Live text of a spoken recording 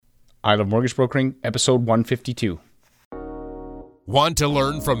I Love Mortgage Brokering, episode 152. Want to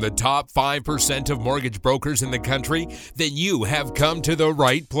learn from the top 5% of mortgage brokers in the country? Then you have come to the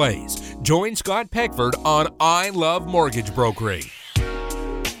right place. Join Scott Peckford on I Love Mortgage Brokering.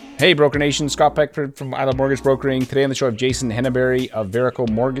 Hey, Broker Nation, Scott Peckford from I Love Mortgage Brokering. Today on the show I have Jason Henneberry of Verico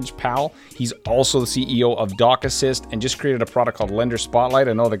Mortgage Pal. He's also the CEO of Doc Assist and just created a product called Lender Spotlight.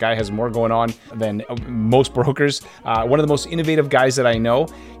 I know the guy has more going on than most brokers. One of the most innovative guys that I know.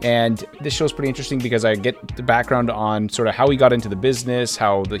 And this show's pretty interesting because I get the background on sort of how he got into the business,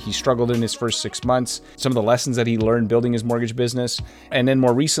 how he struggled in his first 6 months, some of the lessons that he learned building his mortgage business, and then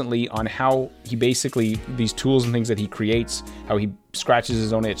more recently on how he basically, these tools and things that he creates, how he scratches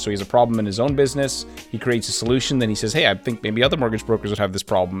his own itch. So he has a problem in his own business, he creates a solution, then he says, hey, I think maybe other mortgage brokers would have this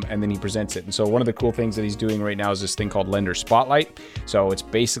problem, and then he presents it. And so one of the cool things that he's doing right now is this thing called Lender Spotlight. So it's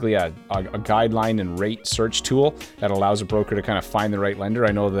basically a guideline and rate search tool that allows a broker to kind of find the right lender.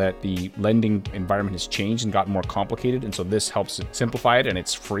 I know that the lending environment has changed and gotten more complicated, and so this helps simplify it, and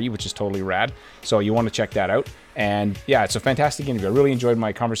it's free, which is totally rad. So you want to check that out. And yeah, it's a fantastic interview. I really enjoyed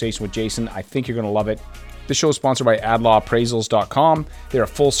my conversation with Jason. I think you're going to love it. This show is sponsored by adlawappraisals.com. They're a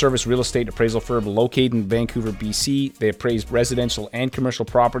full-service real estate appraisal firm located in Vancouver, BC. They appraise residential and commercial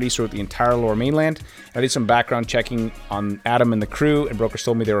properties throughout the entire Lower Mainland. I did some background checking on Adam and the crew, and brokers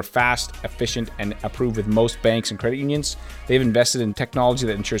told me they were fast, efficient, and approved with most banks and credit unions. They've invested in technology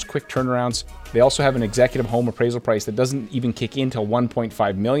that ensures quick turnarounds. They also have an executive home appraisal price that doesn't even kick in till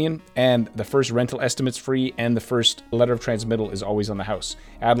 $1.5 million, and the first rental estimate's free, and the first letter of transmittal is always on the house.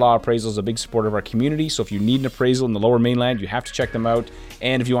 AdLaw Appraisal is a big supporter of our community, so if you need an appraisal in the Lower Mainland, you have to check them out.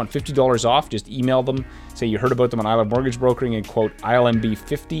 And if you want $50 off, just email them, say you heard about them on I Love Mortgage Brokering, and quote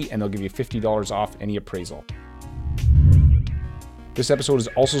ILMB50, and they'll give you $50 off any appraisal. This episode is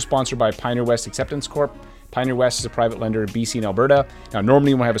also sponsored by Pioneer West Acceptance Corp. Pioneer West is a private lender in BC and Alberta. Now,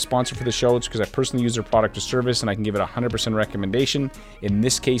 normally when I have a sponsor for the show, it's because I personally use their product or service and I can give it a 100% recommendation. In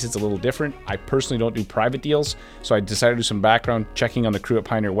this case, it's a little different. I personally don't do private deals, so I decided to do some background checking on the crew at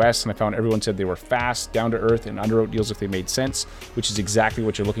Pioneer West, and I found everyone said they were fast, down to earth, and underwrote deals if they made sense, which is exactly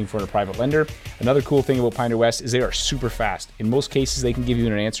what you're looking for in a private lender. Another cool thing about Pioneer West is they are super fast. In most cases, they can give you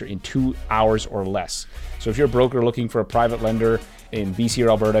an answer in 2 hours or less. So if you're a broker looking for a private lender in BC or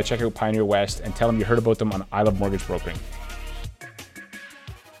Alberta, check out Pioneer West and tell them you heard about them on I Love Mortgage Brokering.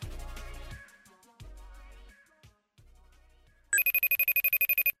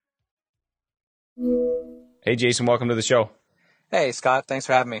 Hey, Jason, welcome to the show. Hey, Scott. Thanks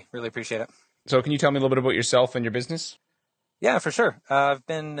for having me. Really appreciate it. So can you tell me a little bit about yourself and your business? Yeah, for sure. I've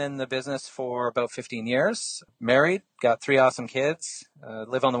been in the business for about 15 years, married, got 3 awesome kids,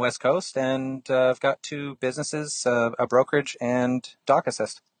 live on the West Coast, and I've got 2 businesses, a brokerage and Doc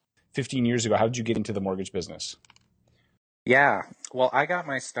Assist. 15 years ago, how did you get into the mortgage business? Yeah, well, I got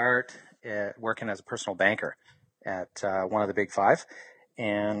my start working as a personal banker at one of the big 5.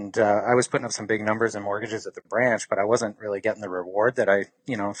 And I was putting up some big numbers in mortgages at the branch, but I wasn't really getting the reward that I,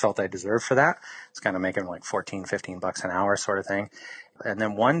 felt I deserved for that. It's kind of making like 14, 15 bucks an hour sort of thing. And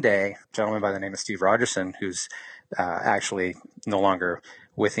then one day, a gentleman by the name of Steve Rogerson, who's actually no longer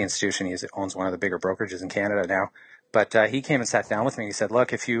with the institution, he owns one of the bigger brokerages in Canada now. But he came and sat down with me. He said,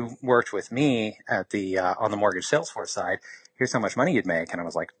 look, if you worked with me at the on the mortgage Salesforce side, here's how much money you'd make. And I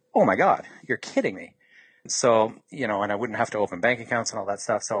was like, oh my God, you're kidding me. So, and I wouldn't have to open bank accounts and all that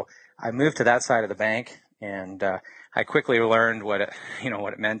stuff. So I moved to that side of the bank, and I quickly learned what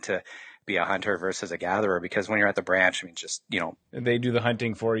it meant to be a hunter versus a gatherer, because when you're at the branch, they do the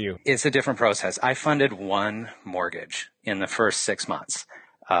hunting for you. It's a different process. I funded 1 mortgage in the first 6 months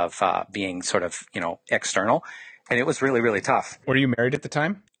of being sort of, external. And it was really, really tough. Were you married at the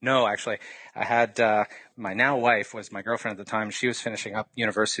time? No, actually. I had my now wife was my girlfriend at the time. She was finishing up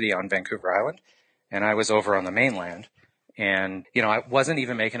university on Vancouver Island, and I was over on the mainland. And, I wasn't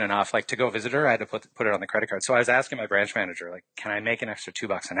even making enough. Like, to go visit her, I had to put it on the credit card. So I was asking my branch manager, like, can I make an extra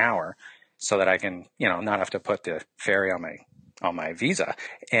 $2 an hour so that I can, not have to put the ferry on my visa?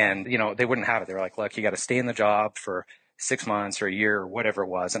 And, they wouldn't have it. They were like, look, you got to stay in the job for 6 months or a year or whatever it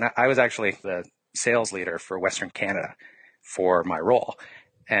was. And I was actually the sales leader for Western Canada for my role.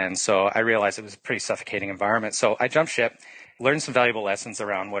 And so I realized it was a pretty suffocating environment. So I jumped ship, learned some valuable lessons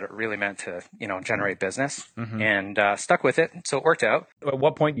around what it really meant to, generate business, and stuck with it. So it worked out. At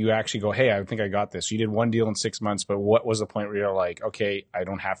what point do you actually go, hey, I think I got this? You did 1 deal in 6 months, but what was the point where you're like, okay, I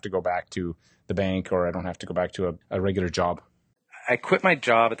don't have to go back to the bank, or I don't have to go back to a regular job? I quit my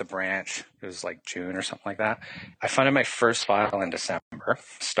job at the branch. It was like June or something like that. I funded my first file in December,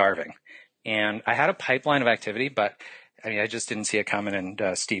 starving. And I had a pipeline of activity, but I just didn't see it coming.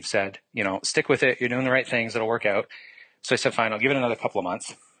 And Steve said, stick with it. You're doing the right things. It'll work out. So I said, fine, I'll give it another couple of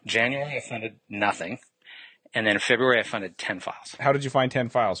months. January, I funded nothing. And then in February, I funded 10 files. How did you find 10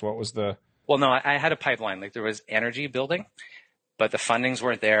 files? What was the... Well, no, I had a pipeline. Like there was energy building, but the fundings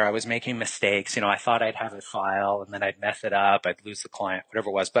weren't there. I was making mistakes. I thought I'd have a file and then I'd mess it up. I'd lose the client, whatever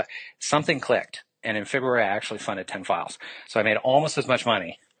it was. But something clicked. And in February, I actually funded 10 files. So I made almost as much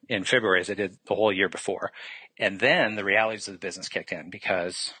money in February as I did the whole year before. And then the realities of the business kicked in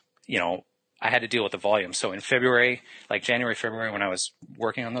because, I had to deal with the volume. So in February, like January, February, when I was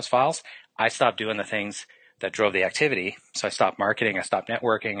working on those files, I stopped doing the things that drove the activity. So I stopped marketing, I stopped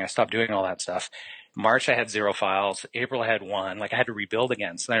networking, I stopped doing all that stuff. March, I had 0 files. April, I had 1. Like I had to rebuild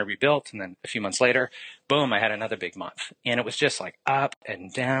again. So then I rebuilt. And then a few months later, boom, I had another big month. And it was just like up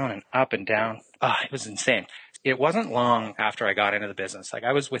and down and up and down. It was insane. It wasn't long after I got into the business. Like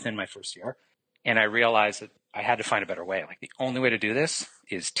I was within my first year and I realized that I had to find a better way. Like the only way to do this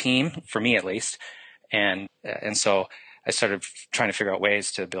is team, for me at least. And so I started trying to figure out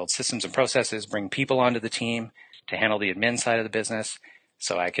ways to build systems and processes, bring people onto the team to handle the admin side of the business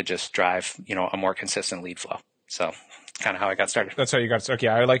so I could just drive, a more consistent lead flow. So kind of how I got started. That's how you got started. Okay,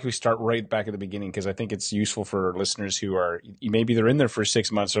 I like we start right back at the beginning because I think it's useful for listeners who are, maybe they're in there for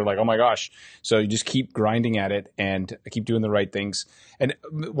 6 months. They're like, oh my gosh. So you just keep grinding at it and keep doing the right things. And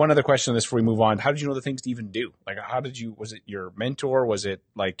one other question on this before we move on, how did you know the things to even do? Like was it your mentor? Was it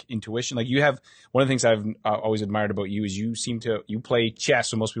like intuition? Like you have, one of the things I've always admired about you is you play chess.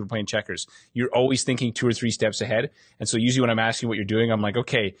 So most people playing checkers. You're always thinking 2 or 3 steps ahead. And so usually when I'm asking what you're doing, I'm like,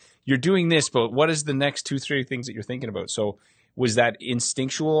 okay, you're doing this, but what is the next 2, 3 things that you're thinking about? So was that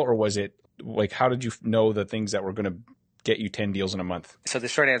instinctual or was it like, how did you know the things that were going to get you 10 deals in a month? So the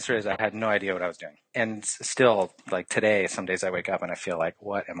short answer is I had no idea what I was doing. And still, like today, some days I wake up and I feel like,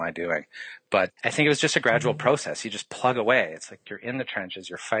 what am I doing? But I think it was just a gradual process. You just plug away. It's like you're in the trenches.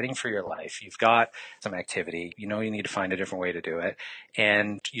 You're fighting for your life. You've got some activity. You need to find a different way to do it.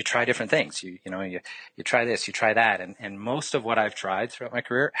 And you try different things. You try this, you try that. And most of what I've tried throughout my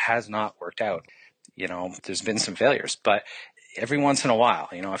career has not worked out. There's been some failures, but every once in a while,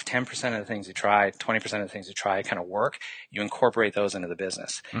 if 10% of the things you try, 20% of the things you try kind of work, you incorporate those into the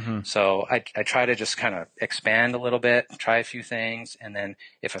business. Mm-hmm. So I try to just kind of expand a little bit, try a few things. And then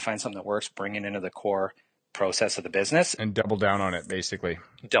if I find something that works, bring it into the core process of the business. And double down on it, basically.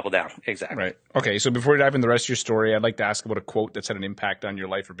 Double down. Exactly. Right. Okay. So before we dive into the rest of your story, I'd like to ask about a quote that's had an impact on your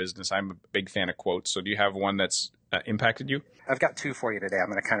life or business. I'm a big fan of quotes. So do you have one that's impacted you? I've got 2 for you today. I'm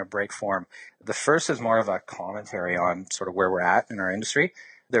going to kind of break form. The first is more of a commentary on sort of where we're at in our industry.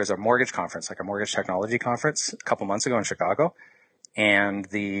 There's a mortgage conference, like a mortgage technology conference a couple months ago in Chicago. And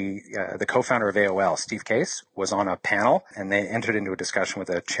the co-founder of AOL, Steve Case, was on a panel and they entered into a discussion with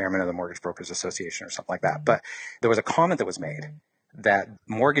the chairman of the Mortgage Brokers Association or something like that. But there was a comment that was made that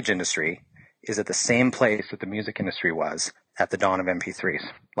mortgage industry is at the same place that the music industry was at the dawn of MP3s,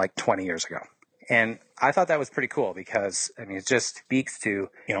 like 20 years ago. And I thought that was pretty cool because, it just speaks to,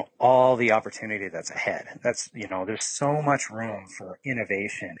 all the opportunity that's ahead. There's so much room for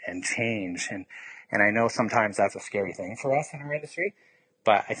innovation and change. And I know sometimes that's a scary thing for us in our industry,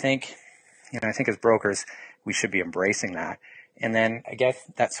 but I think as brokers, we should be embracing that. And then I guess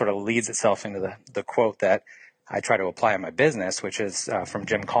that sort of leads itself into the quote that I try to apply in my business, which is from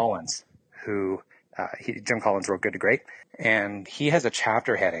Jim Collins, Jim Collins wrote Good to Great. And he has a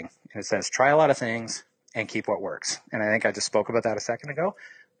chapter heading and it says, try a lot of things and keep what works. And I think I just spoke about that a second ago,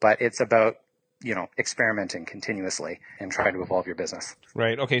 but it's about, experimenting continuously and trying to evolve your business.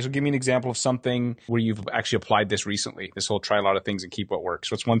 Right. Okay. So give me an example of something where you've actually applied this recently, this whole try a lot of things and keep what works.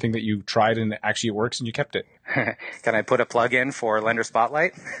 What's one thing that you tried and actually it works and you kept it? Can I put a plug in for Lender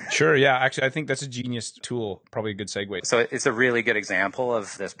Spotlight? Sure. Yeah. Actually, I think that's a genius tool. Probably a good segue. So it's a really good example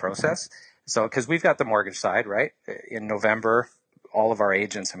of this process. So, because we've got the mortgage side, right? In November, all of our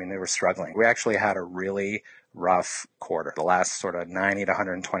agents, they were struggling. We actually had a really rough quarter. The last sort of 90 to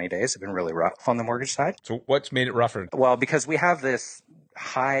 120 days have been really rough on the mortgage side. So what's made it rougher? Well, because we have this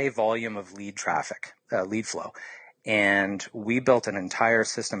high volume of lead traffic, lead flow. And we built an entire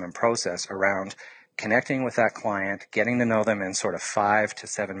system and process around connecting with that client, getting to know them in sort of 5 to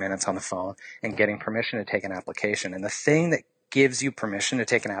 7 minutes on the phone, and getting permission to take an application. And the thing that gives you permission to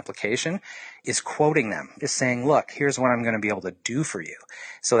take an application is quoting them, is saying, look, here's what I'm going to be able to do for you.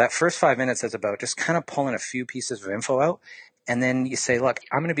 So that first 5 minutes is about just kind of pulling a few pieces of info out. And then you say, look,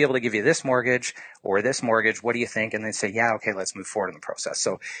 I'm going to be able to give you this mortgage or this mortgage. What do you think? And they say, yeah, okay, let's move forward in the process.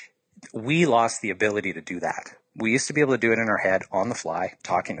 So we lost the ability to do that. We used to be able to do it in our head on the fly,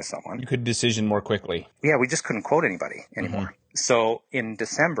 talking to someone. You could decision more quickly. Yeah, we just couldn't quote anybody anymore. Mm-hmm. So in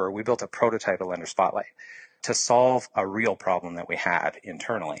December, we built a prototype of Lender Spotlight to solve a real problem that we had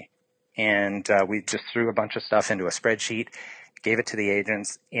internally. And we just threw a bunch of stuff into a spreadsheet gave it to the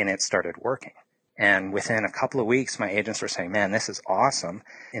agents, and it started working. And within a couple of weeks, my agents were saying, man, this is awesome.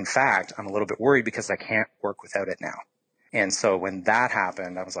 In fact, I'm a little bit worried because I can't work without it now. And so when that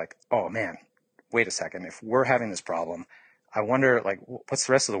happened, I was like, oh man, wait a second. If we're having this problem, I wonder, like, what's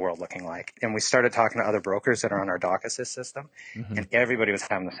the rest of the world looking like? And we started talking to other brokers that are on our Doc Assist system, and everybody was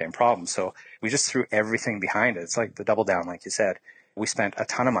having the same problem. So we just threw everything behind it. It's like the double down, like you said. We spent a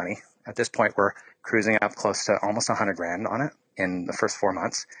ton of money. At this point, we're cruising up close to almost $100,000 on it in the first 4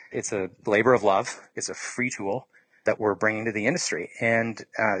 months. It's a labor of love. It's a free tool that we're bringing to the industry. And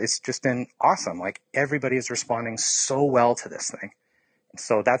it's just been awesome. Like, everybody is responding so well to this thing.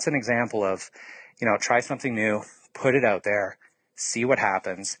 So that's an example of, try something new, put it out there, see what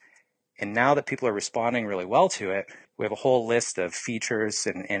happens. And now that people are responding really well to it, we have a whole list of features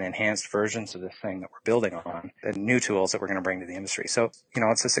and enhanced versions of this thing that we're building on, and new tools that we're going to bring to the industry. So,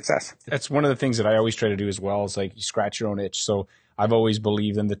 it's a success. That's one of the things that I always try to do as well, is like, you scratch your own itch. So I've always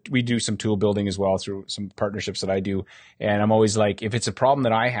believed in that. We do some tool building as well through some partnerships that I do. And I'm always like, if it's a problem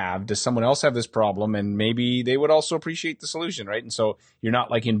that I have, does someone else have this problem? And maybe they would also appreciate the solution, right? And so you're not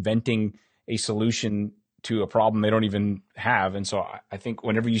like inventing a solution to a problem they don't even have. And so I think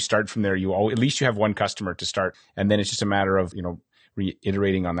whenever you start from there, at least you have one customer to start. And then it's just a matter of,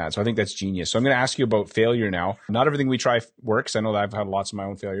 reiterating on that. So I think that's genius. So I'm going to ask you about failure now. Not everything we try works. I know that I've had lots of my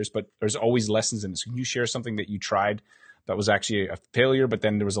own failures, but there's always lessons in it. So can you share something that you tried that was actually a failure, but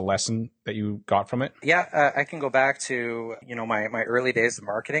then there was a lesson that you got from it? Yeah, I can go back to, my early days of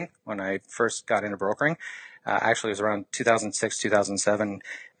marketing when I first got into brokering. Actually, it was around 2006, 2007.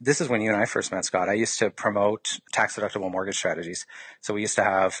 This is when you and I first met, Scott. I used to promote tax-deductible mortgage strategies. So we used to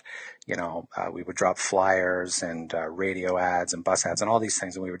have, we would drop flyers and radio ads and bus ads and all these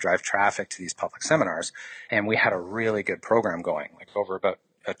things, and we would drive traffic to these public seminars. And we had a really good program going. Like, over about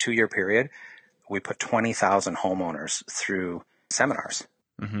a 2-year period, we put 20,000 homeowners through seminars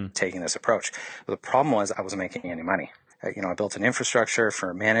taking this approach. But the problem was I wasn't making any money. I built an infrastructure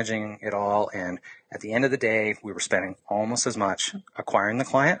for managing it all. And at the end of the day, we were spending almost as much acquiring the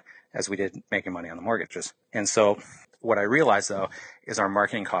client as we did making money on the mortgages. And so what I realized, though, is our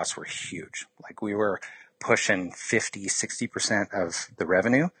marketing costs were huge. Like, we were pushing 50, 60% of the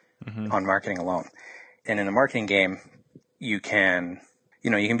revenue on marketing alone. And in the marketing game, you can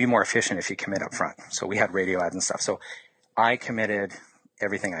be more efficient if you commit up front. So we had radio ads and stuff. So I committed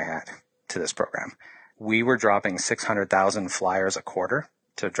everything I had to this program. We were dropping 600,000 flyers a quarter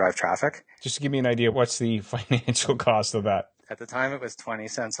to drive traffic. Just to give me an idea, what's the financial cost of that? At the time, it was 20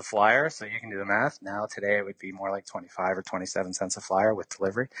 cents a flyer, so you can do the math. Now, today, it would be more like 25 or 27 cents a flyer with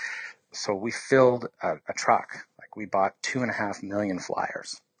delivery. So we filled a truck. Like, we bought 2.5 million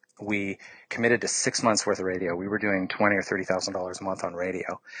flyers. We committed to 6 months worth of radio. We were doing $20,000 or $30,000 a month on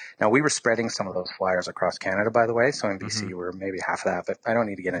radio. Now, we were spreading some of those flyers across Canada, by the way. So in BC, we were maybe half of that, but I don't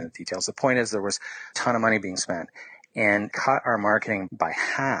need to get into details. The point is, there was a ton of money being spent, and cut our marketing by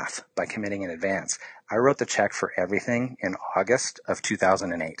half by committing in advance. I wrote the check for everything in August of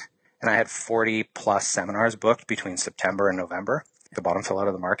 2008, and I had 40 plus seminars booked between September and November. The bottom fell out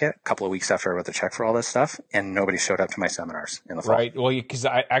of the market a couple of weeks after I wrote the check for all this stuff, and nobody showed up to my seminars in the fall. Right. Well, because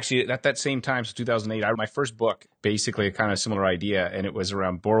I actually, at that same time, so 2008, my first book, basically a kind of similar idea, and it was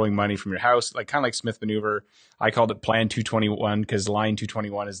around borrowing money from your house, like kind of like Smith Maneuver. I called it Plan 221 because line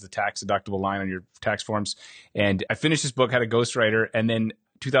 221 is the tax deductible line on your tax forms. And I finished this book, had a ghostwriter, and then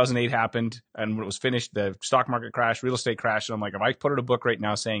 2008 happened, and when it was finished, the stock market crashed, real estate crashed. And I'm like, if I put out a book right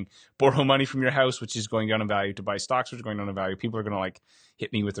now saying borrow money from your house, which is going down in value, to buy stocks, which is going down in value, people are going to like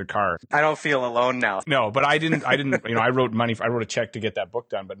hit me with their car. I don't feel alone now. No, but I didn't, I wrote a check to get that book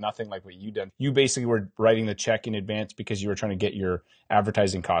done, but nothing like what you did. You basically were writing the check in advance because you were trying to get your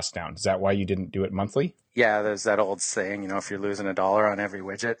advertising costs down. Is that why you didn't do it monthly? Yeah, there's that old saying, if you're losing $1 on every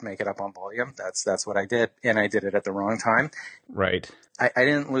widget, make it up on volume. That's what I did. And I did it at the wrong time. Right. I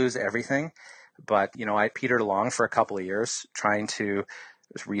didn't lose everything, but, I petered along for a couple of years trying to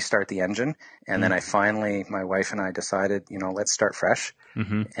restart the engine. And then my wife and I decided, let's start fresh.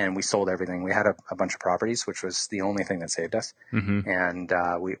 And we sold everything. We had a bunch of properties, which was the only thing that saved us. And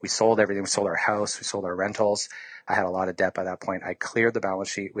we sold everything. We sold our house. We sold our rentals. I had a lot of debt by that point. I cleared the balance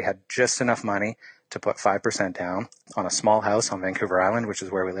sheet. We had just enough money to put 5% down on a small house on Vancouver Island, which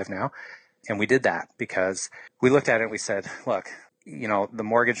is where we live now. And we did that because we looked at it and we said, look, the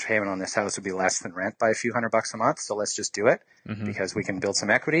mortgage payment on this house would be less than rent by a few $100 a month. So let's just do it because we can build some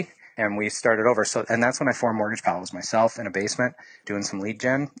equity. And we started over. And that's when I formed Mortgage Pal. It was myself in a basement doing some lead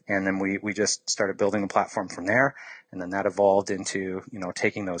gen. And then we just started building the platform from there. And then that evolved into,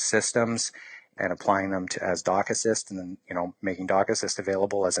 taking those systems and applying them to as Doc Assist, and then, making Doc Assist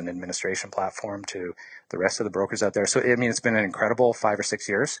available as an administration platform to the rest of the brokers out there. So, I mean, it's been an incredible 5 or 6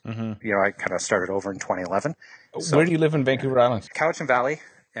 years. I kind of started over in 2011. So, where do you live in Vancouver Island? Cowichan Valley.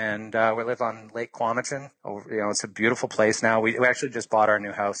 And we live on Lake Quamachin. It's a beautiful place now. We actually just bought our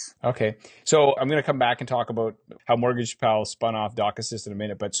new house. Okay. So I'm going to come back and talk about how Mortgage Pal spun off Doc Assist in a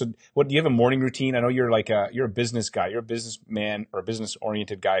minute. But so what, do you have a morning routine? I know you're you're a business guy. You're a businessman or a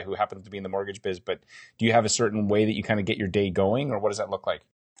business-oriented guy who happens to be in the mortgage biz. But do you have a certain way that you kind of get your day going, or what does that look like?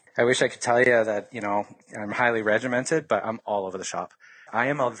 I wish I could tell you that, I'm highly regimented, but I'm all over the shop. I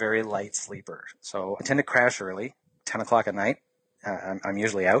am a very light sleeper. So I tend to crash early, 10 o'clock at night. I'm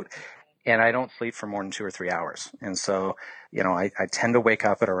usually out, and I don't sleep for more than 2 or 3 hours. And so, I tend to wake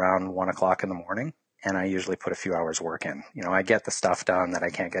up at around 1 o'clock in the morning, and I usually put a few hours work in. I get the stuff done that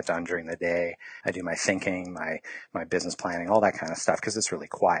I can't get done during the day. I do my thinking, my business planning, all that kind of stuff, because it's really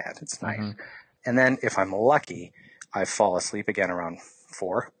quiet. It's nice. And then if I'm lucky, I fall asleep again around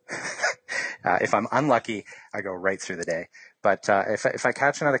 4. If I'm unlucky, I go right through the day. But if I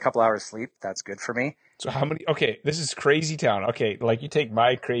catch another couple hours sleep, that's good for me. So how many? Okay, this is crazy town. Okay, like you take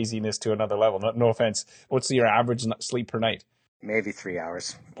my craziness to another level. No offense. What's your average sleep per night? Maybe 3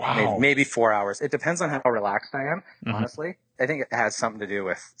 hours. Wow. Maybe 4 hours. It depends on how relaxed I am, honestly. I think it has something to do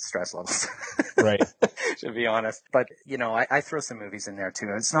with stress levels. Right. To be honest. But, I throw some movies in there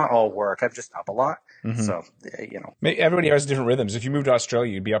too. It's not all work. I'm just up a lot. So, Everybody has different rhythms. If you moved to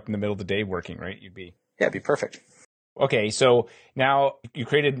Australia, you'd be up in the middle of the day working, right? Yeah, it'd be perfect. Okay, so now you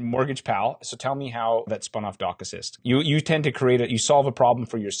created Mortgage Pal. So tell me how that spun off Doc Assist. You tend to you solve a problem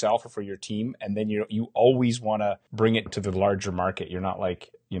for yourself or for your team, and then you always want to bring it to the larger market. You're not like,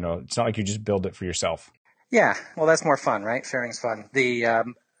 it's not like you just build it for yourself. Yeah, well, that's more fun, right? Sharing's fun. The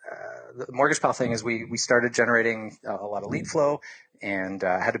Mortgage Pal thing is we started generating a lot of lead flow, and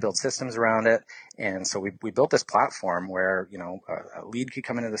had to build systems around it. And so we built this platform where, a lead could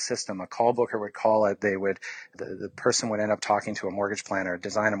come into the system, a call booker would call it, the person would end up talking to a mortgage planner,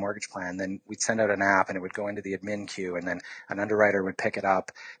 design a mortgage plan, then we'd send out an app and it would go into the admin queue, and then an underwriter would pick it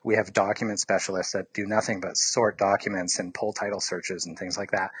up. We have document specialists that do nothing but sort documents and pull title searches and things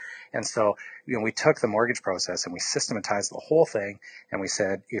like that. And so, we took the mortgage process and we systematized the whole thing, and we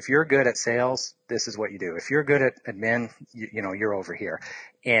said, if you're good at sales, this is what you do. If you're good at admin, you're over here.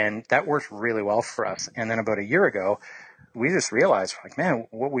 And that worked really well for us. And then about a year ago, we just realized, man,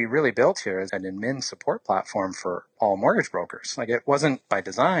 what we really built here is an admin support platform for all mortgage brokers. Like, it wasn't by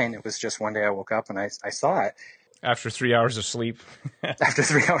design. It was just one day I woke up and I saw it. After 3 hours of sleep. After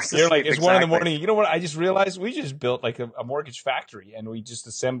 3 hours of sleep. You're like, it's exactly. 1 a.m. You know what? I just realized we just built like a mortgage factory, and we just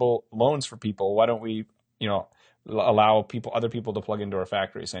assemble loans for people. Why don't we, allow other people to plug into our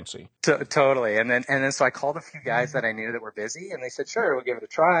factory, essentially? Totally. And then so I called a few guys that I knew that were busy, and they said, sure, we'll give it a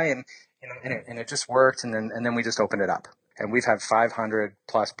try. And, and it just worked. And then we just opened it up. And we've had 500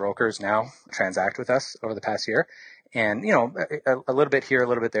 plus brokers now transact with us over the past year. And, a little bit here, a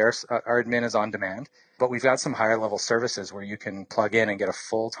little bit there. Our admin is on demand, but we've got some higher level services where you can plug in and get a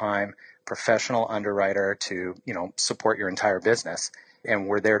full-time professional underwriter to, support your entire business. And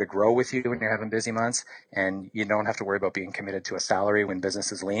we're there to grow with you when you're having busy months, and you don't have to worry about being committed to a salary when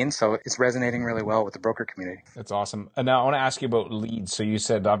business is lean. So it's resonating really well with the broker community. That's awesome. And now I want to ask you about leads. So you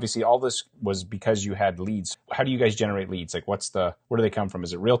said obviously all this was because you had leads. How do you guys generate leads? Like, where do they come from?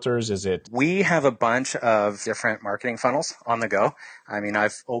 Is it realtors? We have a bunch of different marketing funnels on the go. I mean,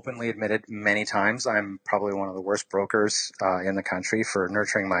 I've openly admitted many times I'm probably one of the worst brokers in the country for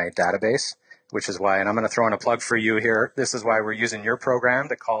nurturing my database, which is why, and I'm going to throw in a plug for you here, this is why we're using your program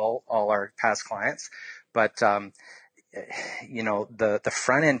to call all our past clients. But, the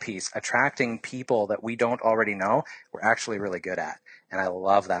front end piece, attracting people that we don't already know, we're actually really good at. And I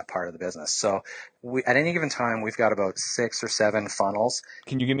love that part of the business. So at any given time, we've got about 6 or 7 funnels.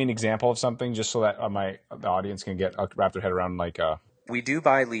 Can you give me an example of something just so that the audience can wrap their head around We do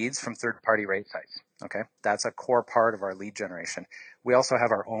buy leads from third-party rate sites. Okay, that's a core part of our lead generation. We also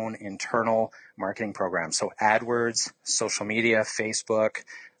have our own internal marketing program. So AdWords, social media, Facebook,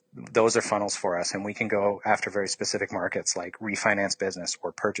 those are funnels for us. And we can go after very specific markets like refinance business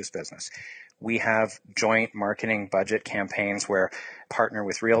or purchase business. We have joint marketing budget campaigns where partner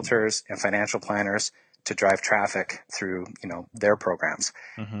with realtors and financial planners to drive traffic through, their programs.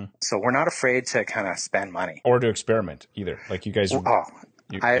 Mm-hmm. So we're not afraid to kind of spend money. Or to experiment either. Like you guys.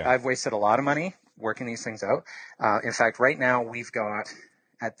 I've wasted a lot of money working these things out. In fact, right now we've got,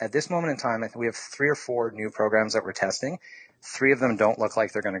 at this moment in time, I think we have 3 or 4 new programs that we're testing. 3 of them don't look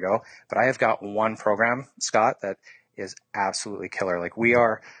like they're going to go, but I have got one program, Scott, that is absolutely killer. Like, we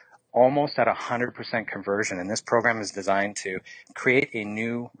are almost at 100% conversion. And this program is designed to create a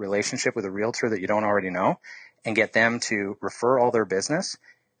new relationship with a realtor that you don't already know and get them to refer all their business,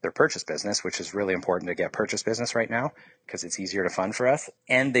 their purchase business, which is really important to get purchase business right now because it's easier to fund for us.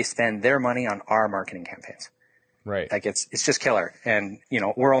 And they spend their money on our marketing campaigns. Right. Like it's just killer. And,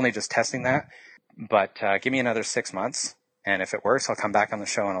 we're only just testing that, but give me another 6 months. And if it works, I'll come back on the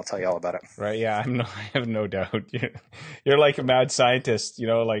show and I'll tell you all about it. Right. Yeah. I have no doubt. You're like a mad scientist,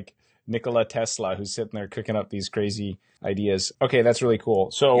 like Nikola Tesla, who's sitting there cooking up these crazy ideas. Okay. That's really cool.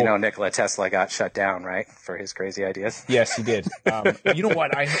 So, Nikola Tesla got shut down, right? For his crazy ideas. Yes, he did. You know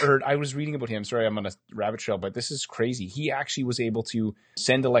what? I was reading about him. Sorry, I'm on a rabbit trail, but this is crazy. He actually was able to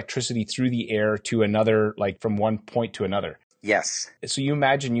send electricity through the air to another, like from one point to another. Yes. So you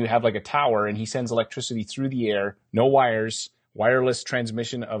imagine you have like a tower and he sends electricity through the air, no wires, wireless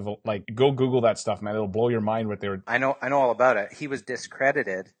transmission of go Google that stuff, man. It'll blow your mind what they were. I know all about it. He was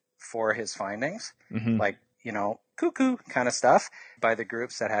discredited for his findings, cuckoo kind of stuff by the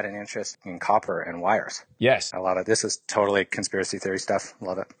groups that had an interest in copper and wires. Yes. A lot of this is totally conspiracy theory stuff.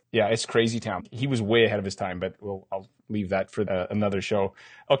 Love it. Yeah, it's crazy town. He was way ahead of his time, but I'll leave that for another show.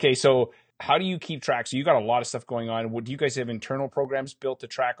 Okay, so how do you keep track? So you got a lot of stuff going on. Do you guys have internal programs built to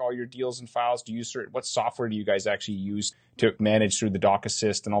track all your deals and files? Do you what software do you guys actually use to manage through the Doc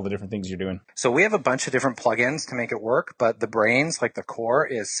Assist and all the different things you're doing? So we have a bunch of different plugins to make it work, but the brains, like the core,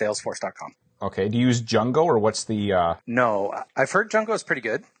 is Salesforce.com. Okay. Do you use Jungo or what's the? No, I've heard Jungo is pretty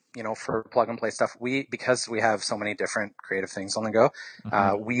good. For plug and play stuff. Because we have so many different creative things on the go,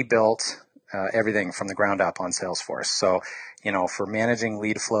 we built everything from the ground up on Salesforce. So, for managing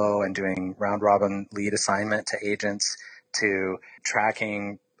lead flow and doing round robin lead assignment to agents, to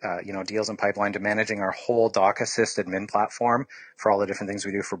tracking, deals in pipeline, to managing our whole Doc Assist admin platform for all the different things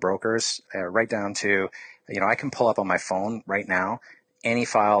we do for brokers, right down to, I can pull up on my phone right now any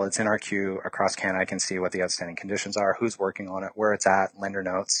file that's in our queue across Canada. I can see what the outstanding conditions are, who's working on it, where it's at, lender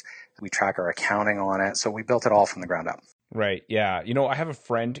notes. We track our accounting on it. So we built it all from the ground up. Right. Yeah. I have a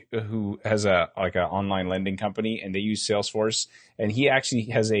friend who has an online lending company and they use Salesforce, and he actually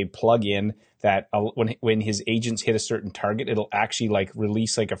has a plugin that when his agents hit a certain target, it'll actually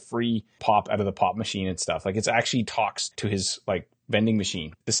release a free pop out of the pop machine and stuff. It actually talks to his vending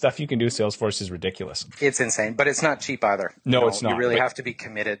machine. The stuff you can do with Salesforce is ridiculous. It's insane, but it's not cheap either. No, it's not. You really have to be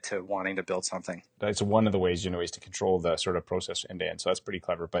committed to wanting to build something. That's one of the ways, is to control the sort of process end to end. So that's pretty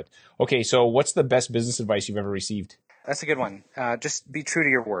clever. But okay, so what's the best business advice you've ever received? That's a good one. Just be true to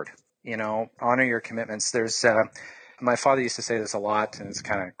your word. Honor your commitments. There's my father used to say this a lot, and it's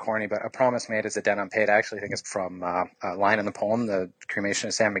kind of corny, but a promise made is a debt unpaid. I actually think it's from a line in the poem, The Cremation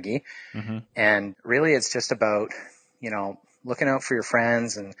of Sam McGee. Mm-hmm. And really, it's just about, looking out for your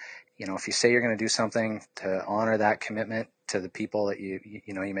friends. And, if you say you're going to do something, to honor that commitment to the people that you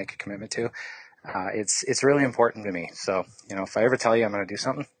make a commitment to. It's really important to me. So, if I ever tell you I'm going to do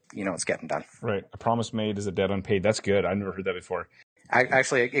something, it's getting done. Right. A promise made is a debt unpaid. That's good. I've never heard that before.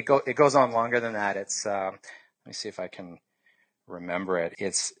 It goes on longer than that. It's, let me see if I can remember it.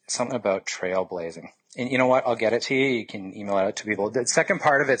 It's something about trailblazing. And you know what? I'll get it to you. You can email it out to people. The second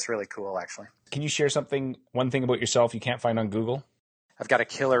part of it's really cool, actually. Can you share one thing about yourself you can't find on Google? I've got a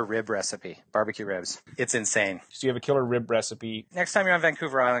killer rib recipe, barbecue ribs. It's insane. So you have a killer rib recipe. Next time you're on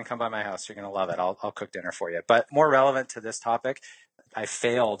Vancouver Island, come by my house. You're going to love it. I'll cook dinner for you. But more relevant to this topic, I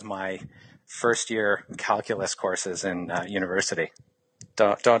failed my first year calculus courses in university.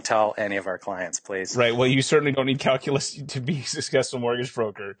 Don't tell any of our clients, please. Right. Well, you certainly don't need calculus to be a successful mortgage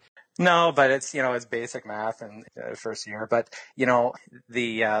broker. No, but it's basic math and first year. But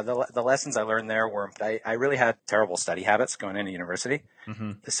the lessons I learned there were I really had terrible study habits going into university.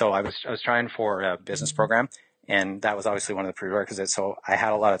 Mm-hmm. So I was trying for a business program, and that was obviously one of the prerequisites. So I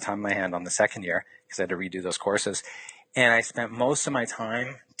had a lot of time in my hand on the second year because I had to redo those courses, and I spent most of my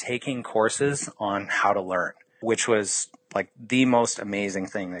time taking courses on how to learn, which was the most amazing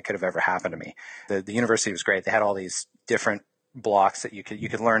thing that could have ever happened to me. The university was great. They had all these different blocks that you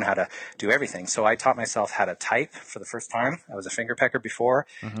could learn how to do everything. So I taught myself how to type for the first time. I was a finger pecker before,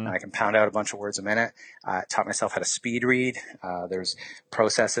 and I can pound out a bunch of words a minute. I taught myself how to speed read. There's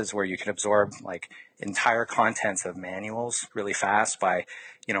processes where you can absorb entire contents of manuals really fast by,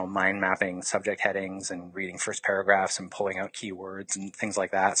 mind mapping subject headings and reading first paragraphs and pulling out keywords and things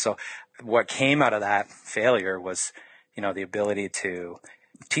like that. So what came out of that failure was, the ability to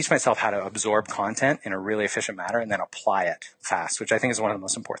teach myself how to absorb content in a really efficient manner and then apply it fast, which I think is one of the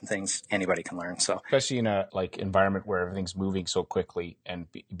most important things anybody can learn. So, especially in a environment where everything's moving so quickly, and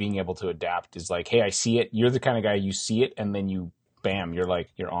being able to adapt is hey, I see it. You're the kind of guy, you see it and then you bam,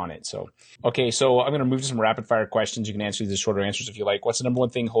 you're on it. So, okay, so I'm going to move to some rapid fire questions. You can answer these shorter answers if you like. What's the number one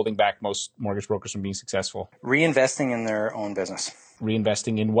thing holding back most mortgage brokers from being successful? Reinvesting in their own business.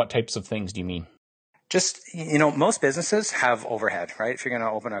 Reinvesting in what types of things do you mean? Just, most businesses have overhead, right? If you're going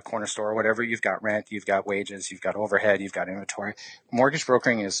to open a corner store or whatever, you've got rent, you've got wages, you've got overhead, you've got inventory. Mortgage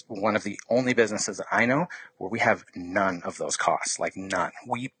brokering is one of the only businesses that I know where we have none of those costs, like none.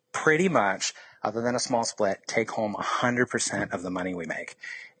 We pretty much, other than a small split, take home 100% of the money we make.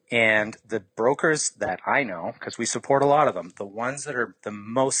 And the brokers that I know, because we support a lot of them, the ones that are the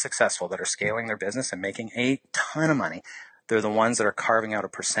most successful, that are scaling their business and making a ton of money, they're the ones that are carving out a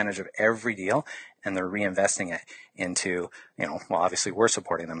percentage of every deal and they're reinvesting it into, obviously we're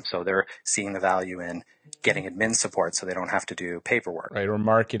supporting them. So they're seeing the value in getting admin support so they don't have to do paperwork. Right, or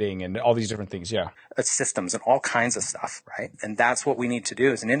marketing and all these different things, yeah. Systems and all kinds of stuff, right? And that's what we need to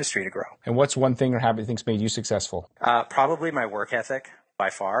do as an industry to grow. And what's one thing or habit you think's made you successful? Probably my work ethic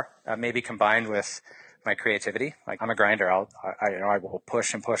by far, maybe combined with my creativity. Like I'm a grinder. I will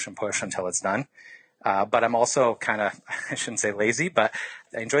push and push and push until it's done. But I'm also kind of, I shouldn't say lazy, but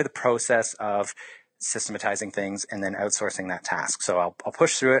I enjoy the process of systematizing things and then outsourcing that task. So I'll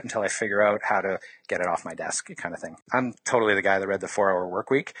push through it until I figure out how to get it off my desk kind of thing. I'm totally the guy that read the 4-Hour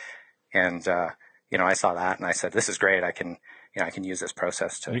Workweek. And, I saw that and I said, this is great. I can use this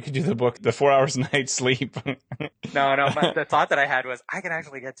process to. You could do the book, The 4 Hours a Night Sleep. No. But the thought that I had was I can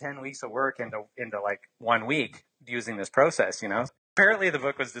actually get 10 weeks of work into like 1 week using this process, Apparently the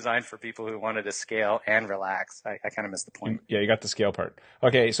book was designed for people who wanted to scale and relax. I kind of missed the point. Yeah, you got the scale part.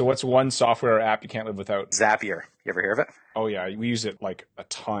 Okay, so what's one software or app you can't live without? Zapier. You ever hear of it? Oh yeah, we use it like a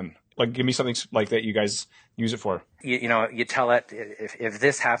ton. Like give me something like that you guys use it for. You tell it, if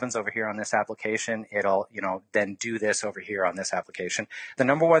this happens over here on this application, it'll, then do this over here on this application. The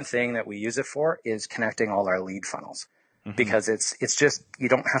number one thing that we use it for is connecting all our lead funnels. Mm-hmm. Because it's just, you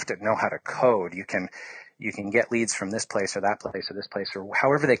don't have to know how to code. You can get leads from this place or that place or this place or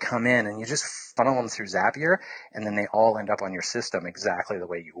however they come in, and you just funnel them through Zapier, and then they all end up on your system exactly the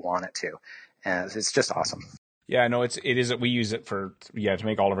way you want it to. And it's just awesome. Yeah, no, it is. We use it to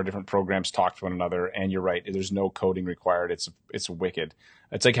make all of our different programs talk to one another. And you're right, there's no coding required. It's wicked.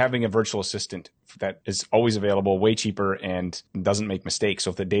 It's like having a virtual assistant that is always available, way cheaper, and doesn't make mistakes.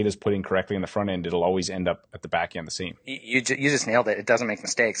 So if the data is put in correctly in the front end, it'll always end up at the back end the same. You just nailed it. It doesn't make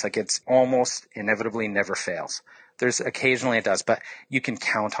mistakes. Like it's almost inevitably never fails. There's occasionally it does, but you can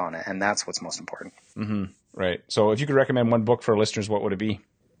count on it, and that's what's most important. Mm-hmm. Right. So if you could recommend one book for our listeners, what would it be?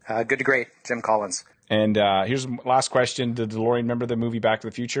 Good to Great, Jim Collins. And here's the last question. Did DeLorean remember the movie Back to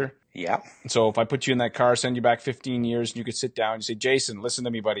the Future? Yeah. So if I put you in that car, send you back 15 years, and you could sit down and say, Jason, listen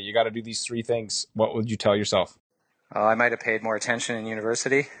to me, buddy. You got to do these 3 things. What would you tell yourself? I might have paid more attention in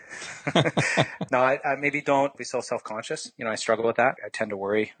university. No, I maybe don't be so self-conscious. I struggle with that. I tend to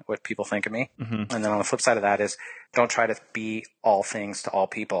worry what people think of me. Mm-hmm. And then on the flip side of that is don't try to be all things to all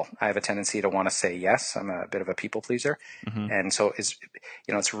people. I have a tendency to want to say yes. I'm a bit of a people pleaser. Mm-hmm. And so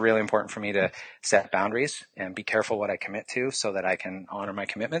it's really important for me to set boundaries and be careful what I commit to so that I can honor my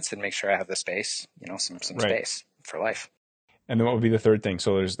commitments and make sure I have the space, some right. Space for life. And then what would be the third thing?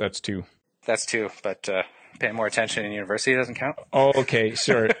 So that's 2. That's 2, but paying more attention in university doesn't count. Oh, okay,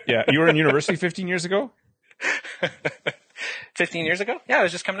 sure. Yeah, you were in university 15 years ago? 15 years ago? Yeah, I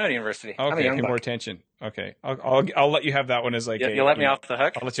was just coming out of university. Okay, pay more attention. Okay, I'll let you have that one as like. You'll let me off the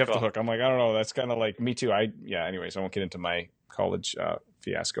hook? I'll let you off the hook. I'm like, I don't know. That's kind of like me too. Anyways, I won't get into my college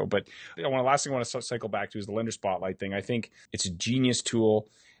fiasco. But last thing I want to cycle back to is the Lender Spotlight thing. I think it's a genius tool.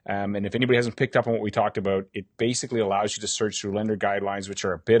 And if anybody hasn't picked up on what we talked about, it basically allows you to search through lender guidelines, which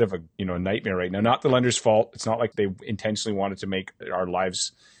are a bit of a nightmare right now. Not the lender's fault. It's not like they intentionally wanted to make our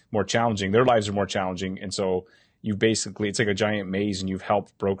lives more challenging. Their lives are more challenging. And so it's like a giant maze, and you've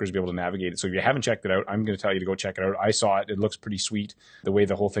helped brokers be able to navigate it. So if you haven't checked it out, I'm going to tell you to go check it out. I saw it. It looks pretty sweet, the way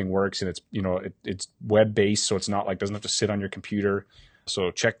the whole thing works. And it's, it's web-based, so it's not like doesn't have to sit on your computer.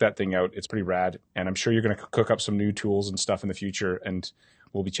 So check that thing out. It's pretty rad. And I'm sure you're going to cook up some new tools and stuff in the future. And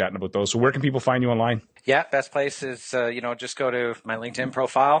we'll be chatting about those. So where can people find you online? Yeah, best place is, just go to my LinkedIn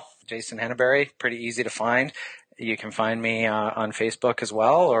profile, Jason Henneberry. Pretty easy to find. You can find me on Facebook as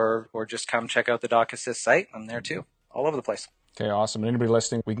well, or just come check out the Doc Assist site. I'm there too, all over the place. Okay, awesome. And anybody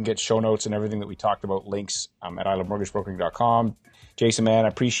listening, we can get show notes and everything that we talked about, links at ilovemortgagebrokering.com. Jason, man, I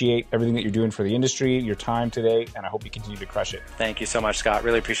appreciate everything that you're doing for the industry, your time today, and I hope you continue to crush it. Thank you so much, Scott.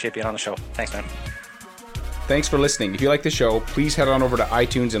 Really appreciate being on the show. Thanks, man. Thanks for listening. If you like the show, please head on over to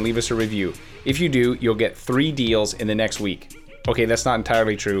iTunes and leave us a review. If you do, you'll get 3 deals in the next week. Okay, that's not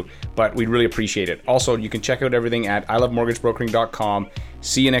entirely true, but we'd really appreciate it. Also, you can check out everything at ilovemortgagebrokering.com.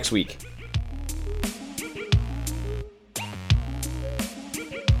 See you next week.